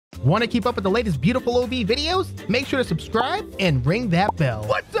Want to keep up with the latest beautiful OB videos? Make sure to subscribe and ring that bell.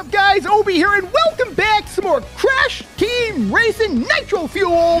 What's up, guys? OB here, and welcome back to some more Crash Team Racing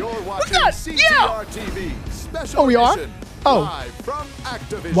Nitro-Fueled. You're watching CTR TV. Special we are? edition, Oh. live from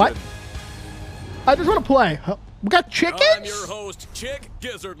Activision. What? I just want to play. We got chickens? I'm your host, Chick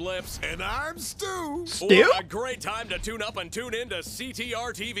Gizzard Lips. And I'm Stu. Stu? What a great time to tune up and tune in to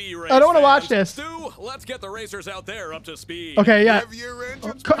CTR TV Racing. I don't want to watch this. Stu, let's get the racers out there up to speed. Okay, yeah. Rev your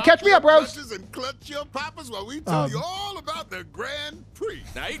engines, Catch me up, bros. and clutch your poppers while we tell you all about the Grand Prix.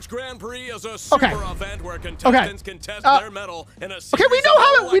 Now, each Grand Prix is a super event where contestants can test their mettle in a series Okay,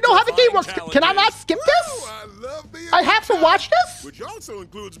 we know how the game works. challenges. Can I not skip this? I love being I have to watch this? which also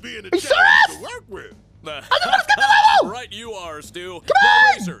includes being a you challenge serious? to work with. Right you are, Stu. Come now,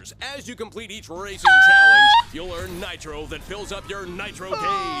 on! racers, as you complete each racing challenge, you'll earn nitro that fills up your nitro gauge.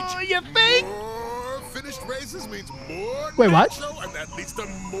 Oh, you think? More finished races means more Wait, what? nitro, and that leads to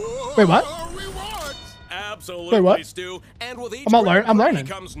more Wait, what? rewards. Absolutely, Wait, what? Stu. And with each I'm Grand learning.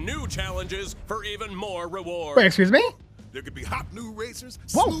 Prix comes new challenges for even more rewards. Wait, excuse me? There could be hot new racers,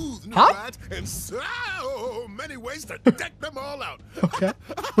 Whoa. smooth new Huh? rides, and so many ways to deck them all out. Okay.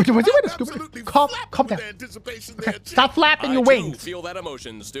 Would you stupid? Absolutely Calm flapping down. with anticipation Okay, there, Chick. stop flapping your I wings. too feel that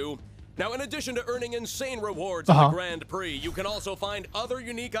emotion, Stu. Now, in addition to earning insane rewards in the Grand Prix, you can also find other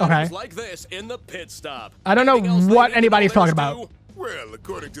unique items like this in the pit stop. I don't know Anything else what they need to anybody's know talking there, about. Stu? Well,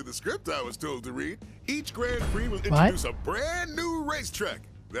 according to the script I was told to read, each Grand Prix will introduce a brand new racetrack.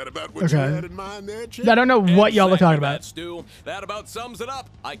 That about what you had in mind there, Chick? I don't know what y'all are talking Exactly about. that, Stu. That about sums it up.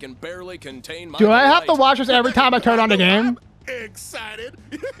 I can barely contain my Do I have to delight. watch this every time I turn on the game? I'm excited.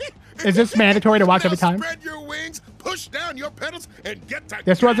 Is this mandatory to watch Now every time? Spread your wings, push down your pedals, and get to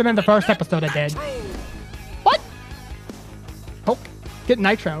This wasn't in the first episode I did. What? Oh, get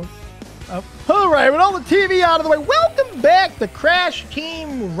nitro. Oh. All right, with all the TV out of the way, welcome back to Crash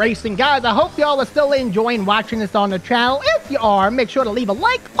Team Racing. Guys, I hope y'all are still enjoying watching this on the channel. If you are, make sure to leave a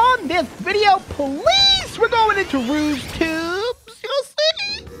like on this video, please. We're going into ROO's tubes, you'll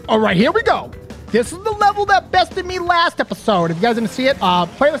see. All right, here we go. This is the level that bested me last episode. If you guys didn't see it,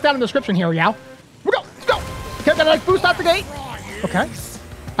 playlist down in the description here, yeah? Here we go, let's go. Okay, got a nice boost out the gate. Okay.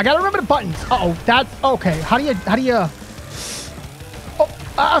 I gotta remember the buttons. Uh-oh, that's, okay. How do you,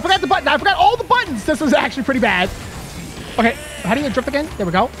 I forgot the button. I forgot all the buttons. This is actually pretty bad. Okay, how do you drift again? There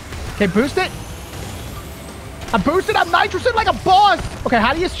we go. Okay, boost it. I'm boosted. I'm nitrosing like a boss. Okay,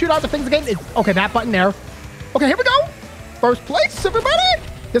 how do you shoot out the things again? Okay, that button there. Okay, here we go. First place, everybody.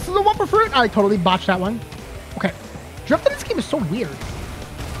 This is the one for fruit. I totally botched that one. Okay, drifting in this game is so weird.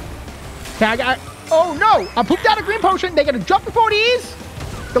 Okay, oh no, I pooped out a green potion. They gotta jump before these.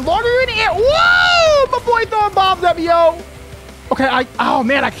 The longer you're in the air. Whoa, my boy throwing bombs at me, yo. Okay, oh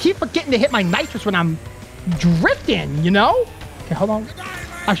man, I keep forgetting to hit my nitrous when I'm drifting, you know? Okay, hold on.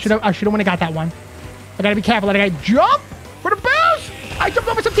 I should have went and got that one. I gotta be careful. I gotta jump for the boost. I jumped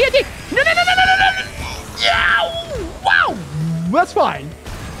over some TNT. No. Yeah, wow. That's fine.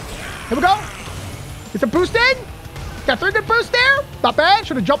 Here we go. Get some boost in. Got 3 good boosts there. Not bad.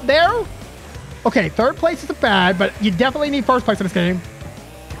 Should have jumped there. Okay, 3rd place isn't bad, but you definitely need 1st place in this game.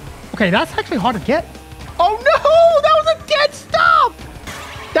 Okay, that's actually hard to get. Oh no, that was a dead stop.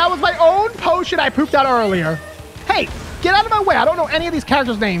 That was my own potion I pooped out earlier. Hey, get out of my way. I don't know any of these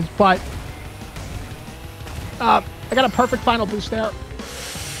characters' names, but I got a perfect final boost there.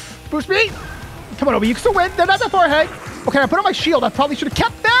 Boost me. Come on, Obi, you can still win. They're not that far ahead. Okay, I put on my shield. I probably should have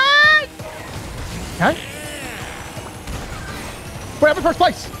kept that. Okay. But I'm in 1st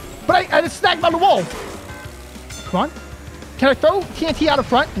place. But I just snagged on the wall. Come on. Can I throw TNT out of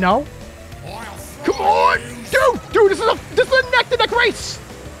front? No. Come on, dude, this is a neck-to-neck race.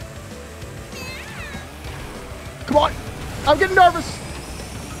 Come on, I'm getting nervous.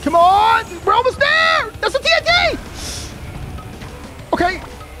 Come on, we're almost there. That's a TNT. Okay.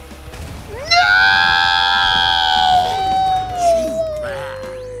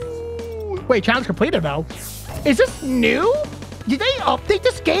 No. Wait, challenge completed though. Is this new? Did they update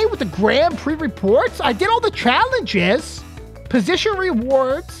this game with the Grand Prix reports? I did all the challenges, position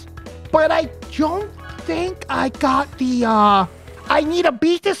rewards. But I don't think I got the, I need to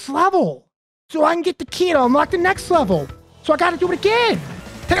beat this level so I can get the key to unlock the next level. So I gotta do it again.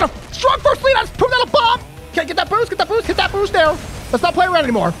 Taking a strong first lead, I just put out a bomb. Okay, get that boost, hit that boost there. Let's not play around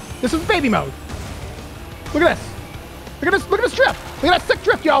anymore. This is baby mode. Look at this. Look at this drift. Look at that sick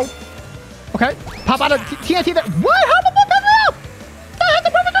drift, yo. Okay, pop out of TNT there. What? How am I coming up? I had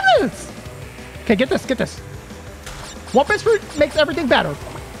the perfect do this. Okay, get this. One base fruit makes everything better.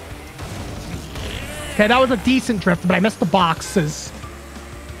 Okay, that was a decent drift, but I missed the boxes.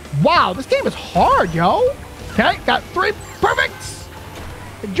 Wow, this game is hard, yo. Okay, got 3 perfects.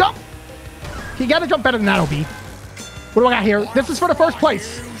 Jump. You gotta jump better than that, OB. What do I got here? This is for the first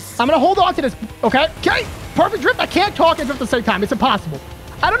place. I'm gonna hold on to this. Okay. Okay. Perfect drift. I can't talk and drift at the same time. It's impossible.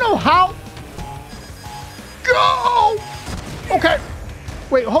 I don't know how. Go. Okay.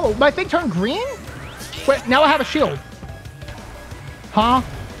 Wait, hold on. My thing turned green? Wait, now I have a shield. Huh?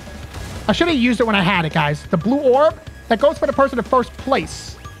 I should have used it when I had it, guys. The blue orb, that goes for the person in first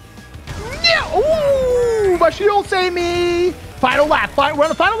place. Yeah! Ooh! My shield saved me! Final lap. We're on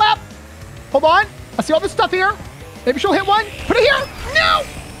the final lap. Hold on. I see all this stuff here. Maybe she'll hit one. Put it here. No!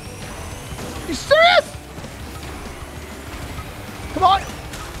 You serious? Come on.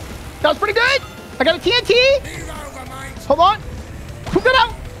 That was pretty good. I got a TNT. Hold on. Poop that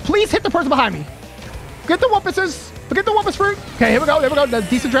out. Please hit the person behind me. Get the wumpuses. Get the wumpus fruit. Okay, here we go. There we go. That's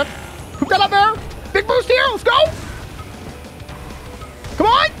decent drift. Poop that out there. Big boost here. Let's go. Come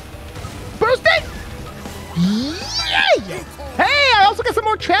on. Boost it. Yeah. Hey, I also got some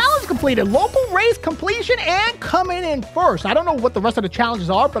more challenges completed. Local race completion and coming in first. I don't know what the rest of the challenges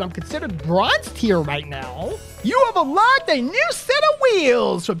are, but I'm considered bronze tier right now. You have unlocked a new set of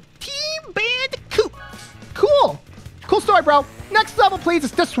wheels from Team Bandicoot. Cool. Cool story, bro. Next level, please.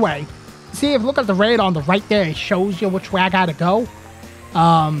 It's this way. See, if you look at the red on the right there, it shows you which way I gotta go.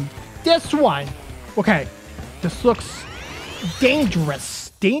 This one. Okay. This looks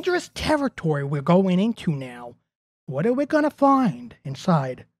dangerous. Dangerous territory we're going into now. What are we gonna find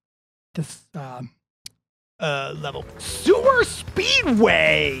inside this level? Sewer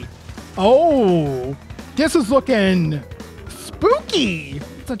Speedway! Oh, this is looking spooky.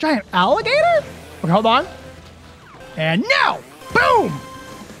 It's a giant alligator? Okay, hold on. And now, boom!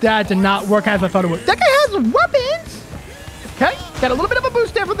 That did not work as I thought it would. That guy has weapons! Okay, got a little bit of a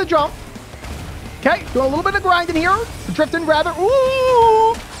boost there for the jump. Okay, doing a little bit of grinding here. Drifting rather.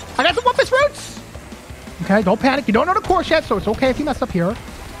 Ooh! I got the wumpus fruits! Okay, don't panic. You don't know the course yet, so it's okay if you mess up here.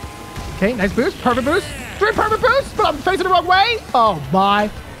 Okay, nice boost. Perfect boost. 3 perfect boosts, but I'm facing the wrong way. Oh, my.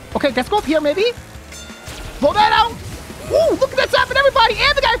 Okay, let's go up here, maybe. Blow that out. Ooh, look at that happening, everybody.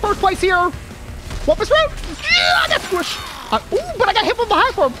 And the guy in first place here. Wumpus fruit. Yeah, I got squished. Ooh, but I got hit from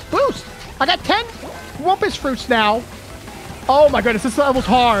behind for a boost. I got 10 wumpus fruits now. Oh, my goodness. This level's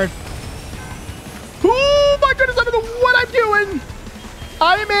hard. Oh, my goodness. I don't know what I'm doing.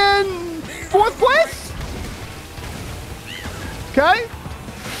 I'm in 4th place. Okay.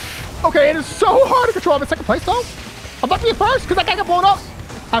 Okay, it is so hard to control. I'm in 2nd place, though. I'm about to be first because that guy got blown up.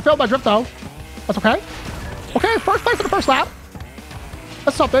 I failed my drift, though. That's okay. Okay, first place in the first lap.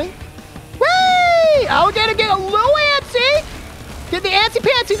 That's something. Whee! Alligator get a little antsy. Get the antsy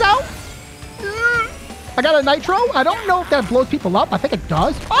pantsies out. I got a nitro. I don't know if that blows people up. I think it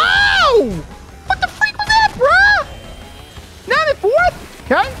does. Oh! What the freak was that, bruh? Now I'm in 4th.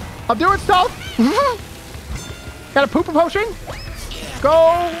 Okay. I'm doing stuff. Got a pooper potion.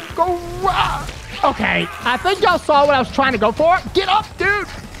 Go. Okay. I think y'all saw what I was trying to go for. Get up, dude.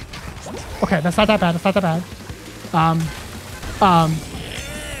 Okay, that's not that bad. That's not that bad.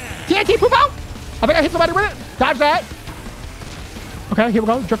 TNT poop out. I think I hit somebody with it. Dodge that. Okay, here we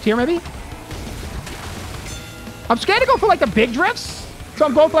go. Drift here, maybe. I'm scared to go for like the big drifts. So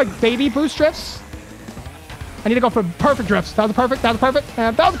I'm going for like baby boost drifts. I need to go for perfect drifts. That was perfect. That was perfect.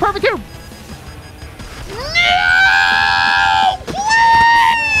 And that was perfect too. No! Please!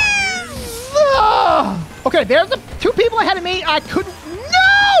 Okay, there's the 2 people ahead of me. I couldn't.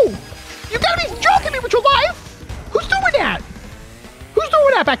 No! You gotta be joking me with your life. Who's doing that? Who's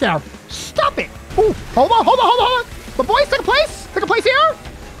doing that back there? Stop it. Ooh, hold on. The boys, take a place. Take a place here.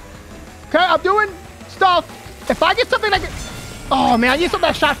 Okay, I'm doing stuff. If I get something like... Oh, man, I need something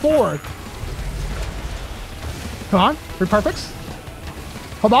that shot forward. Come on. 3 perfects.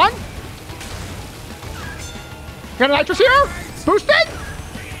 Hold on. Got a nitrous here. Boosted.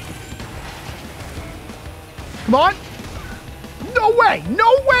 Come on. No way. No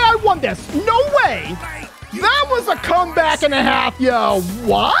way I won this. No way. That was a comeback and a half, yo.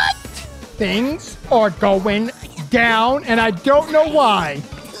 What? Things are going down, and I don't know why.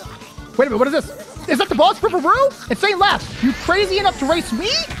 Wait a minute. What is this? Is that the boss for ROO? It's saying left. You crazy enough to race me?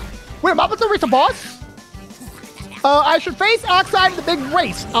 Wait, am I about to race a boss? I should face Oxide in the big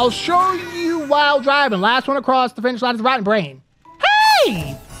race. I'll show you while driving. Last one across the finish line is rotten brain.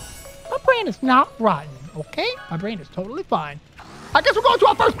 Hey! My brain is not rotten, okay? My brain is totally fine. I guess we're going to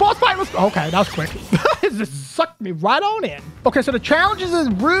our first boss fight. Let's go. Okay, that was quick. It just sucked me right on in. Okay, so the challenge is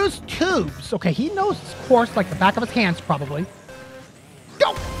ROO's tubes. Okay, he knows his course like the back of his hands, probably.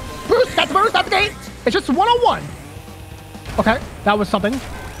 Go! Boost, got the boost, out the gate. It's just 1-on-1. Okay, that was something.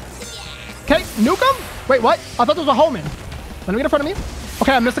 Okay, nuke him? Wait, what? I thought there was a Holman. Let me get in front of me.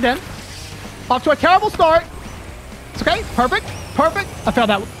 Okay, I missed again. Off to a terrible start. It's okay. Perfect. perfect. I failed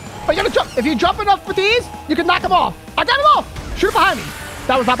that one. But you gotta jump. If you jump enough with these, you can knock them off. I got him off. Shoot it behind me.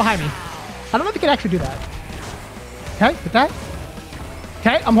 That was not behind me. I don't know if you can actually do that. Okay, hit that.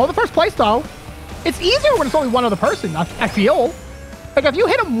 Okay, I'm holding first place though. It's easier when it's only one other person, I feel. Like if you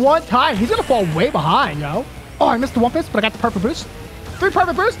hit him one time, he's gonna fall way behind, yo. Oh, I missed the one fist, but I got the perfect boost. 3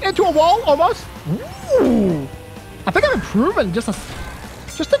 perfect boosts into a wall, almost. Ooh. I think I'm improving just a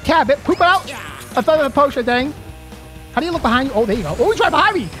tad bit. Poop it out. I thought of the potion thing. How do you look behind you? Oh, there you go. Oh, he's right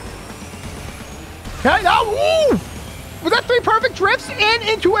behind me. Okay, now, ooh! Was that 3 perfect drifts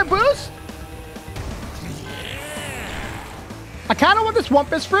into a boost? I kind of want this one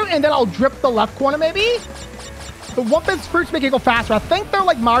fist fruit, and then I'll drip the left corner, maybe? The one fist fruits make it go faster. I think they're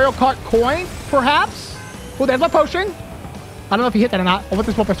like Mario Kart coin, perhaps? Oh, there's my potion. I don't know if you hit that or not. I want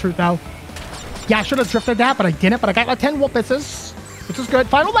this one fist fruit, though. Yeah, I should have drifted that, but I didn't. But I got like 10 wolf misses, which is good.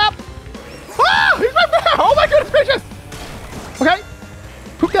 Final lap. Ah, he's right there. Oh my goodness gracious. Okay.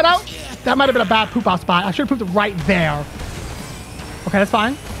 Poop that out. That might have been a bad poop out spot. I should have pooped it right there. Okay, that's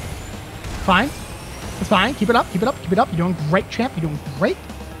fine. Fine. That's fine. Keep it up. Keep it up. Keep it up. You're doing great, champ. You're doing great.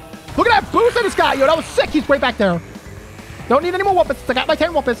 Look at that boost in this guy. Yo, that was sick. He's way back there. Don't need any more wolf misses. I got my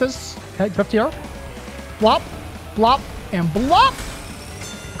 10 wolf misses. Okay, drift here. Blop. Blop. And blop.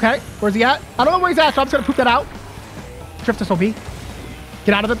 Okay, where's he at? I don't know where he's at, so I'm just gonna poop that out. Drift this OB.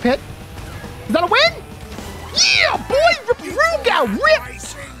 Get out of the pit. Is that a win? Yeah, boy! Ripper got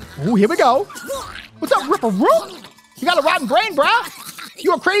ripped! Oh, here we go. What's up, Ripper? You got a rotten brain, bruh?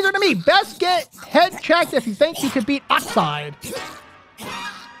 You are crazier than me. Best get head checked if you think you could beat Oxide.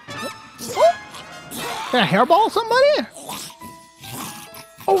 Oh. Can I hairball somebody?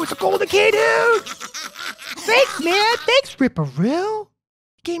 Oh, it's a golden key, dude! Thanks, man. Thanks, Ripper.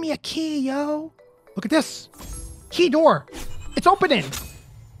 Gave me a key, yo. Look at this. Key door. It's opening.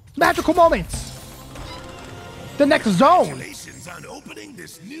 Magical moments. The next zone. On opening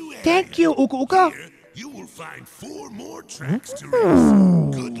this new area. Thank you, Uka Uka. Here, you will find 4 more tracks to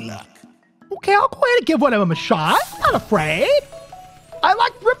race. Good luck. Okay, I'll go ahead and give one of them a shot. Not afraid. I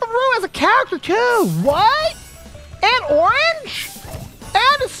like Ripperoo as a character, too. What? And orange?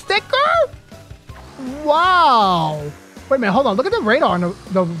 And a sticker? Wow. Wait a minute, hold on. Look at the radar on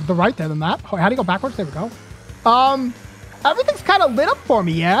the right there, the map. How do you go backwards? There we go. Everything's kind of lit up for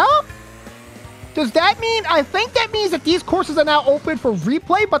me, yeah? Does that mean, I think that means that these courses are now open for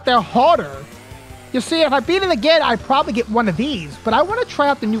replay, but they're harder. You see, if I beat it again, I'd probably get one of these, but I want to try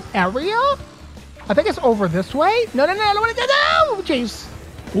out the new area. I think it's over this way. No, I don't want to, no, jeez.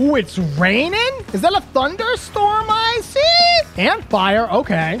 Ooh, it's raining? Is that a thunderstorm I see? And fire,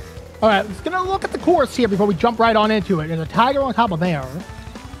 okay. All right, let's get a look at the course here before we jump right on into it. There's a tiger on top of there.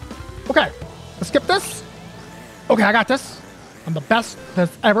 Okay, let's skip this. Okay, I got this. I'm the best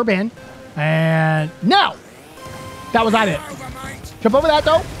that's ever been. And now, that was not it. Jump over that,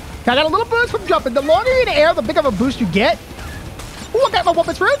 though. Okay, I got a little boost from jumping. The longer you're in the air, the bigger of a boost you get. Ooh, I got my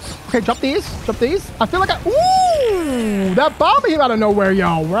weapons fruits. Okay, jump these. Jump these. I feel like ooh, that bomb came out of nowhere,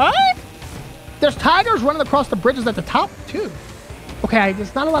 yo, right? There's tigers running across the bridges at the top, too. Okay,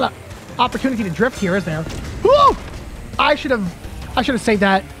 there's not a lot of opportunity to drift here, is there? Woo! I should have saved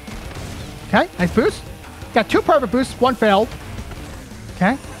that. Okay, nice boost. Got 2 perfect boosts, 1 failed.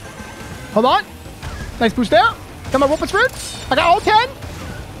 Okay. Hold on. Nice boost there. Got my weapons fruits. I got all 10.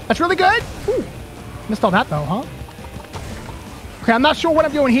 That's really good. Ooh. Missed all that though, huh? Okay, I'm not sure what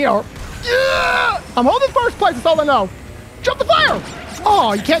I'm doing here. Yeah! I'm holding first place, that's all I know. Jump the fire!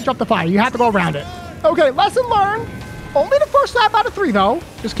 Oh, you can't jump the fire. You have to go around it. Okay, lesson learned. Only the first lap out of 3, though.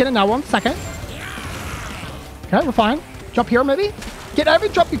 Just kidding, now 1 second. Okay, we're fine. Jump here, maybe. Get every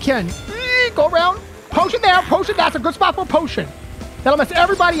jump you can. Go around. Potion there. Potion, that's a good spot for a potion. That'll mess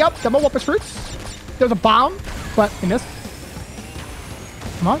everybody up. Got my weapons fruits. There's a bomb, but I missed.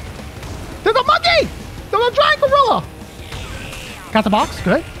 Come on. There's a monkey! There's a giant gorilla! Got the box,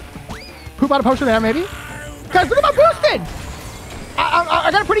 good. Poop out a potion there, maybe. Guys, look at my boosted!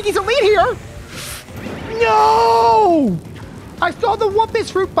 I got a pretty decent lead here. No! I saw the Wumpus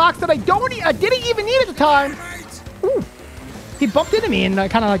fruit box that I didn't even need at the time. Ooh. He bumped into me and I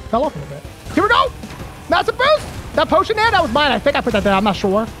kind of like fell off a little bit. Here we go! Massive boost! That potion there, that was mine. I think I put that there, I'm not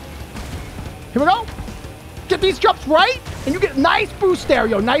sure. Here we go. Get these jumps right, and you get a nice boost there,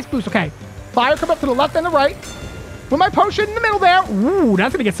 yo. Nice boost, okay. Fire come up to the left and the right. With my potion in the middle there. Ooh,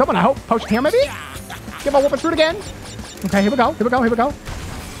 that's gonna get someone, I hope. Potion here, maybe? Get my weapon fruit again. Okay, here we go, here we go, here we go.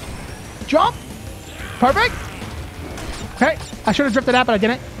 Jump. Perfect. Okay, I should have drifted that, but I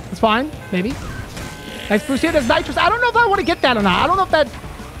didn't. It's fine, maybe. Nice boost here, there's nitrous. I don't know if I want to get that or not. I don't know if that...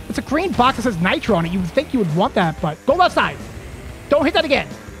 It's a green box that says nitro on it. You would think you would want that, but go left side. Don't hit that again.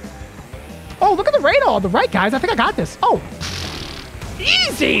 Oh, look at the radar on the right, guys. I think I got this. Oh,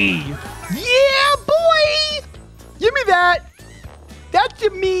 Easy! Yeah, boy! Give me that. That's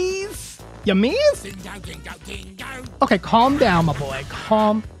your me's. Your me's? Okay, calm down, my boy.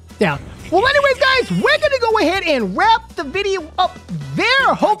 Calm down. Well, anyways, guys, we're going to go ahead and wrap the video up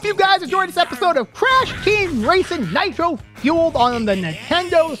there. Hope you guys enjoyed this episode of Crash Team Racing Nitro-Fueled on the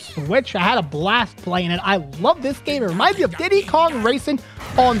Nintendo Switch. I had a blast playing it. I love this game. It reminds me of Diddy Kong Racing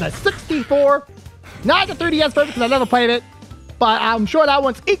on the 64. Not the 3DS version because I never played it, but I'm sure that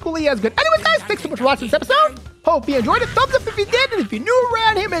one's equally as good. Anyways, guys, thanks so much for watching this episode. Hope you enjoyed it. Thumbs up if you did, and if you're new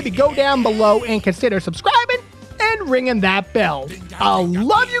around here, maybe go down below and consider subscribing and ringing that bell. I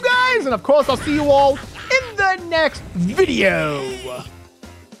love you guys, and of course, I'll see you all in the next video.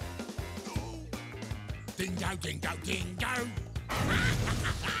 Ding dong, ding dong, ding dong.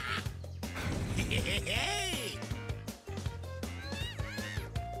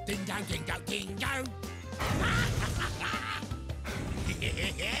 Ding dong, ding dong, ding dong.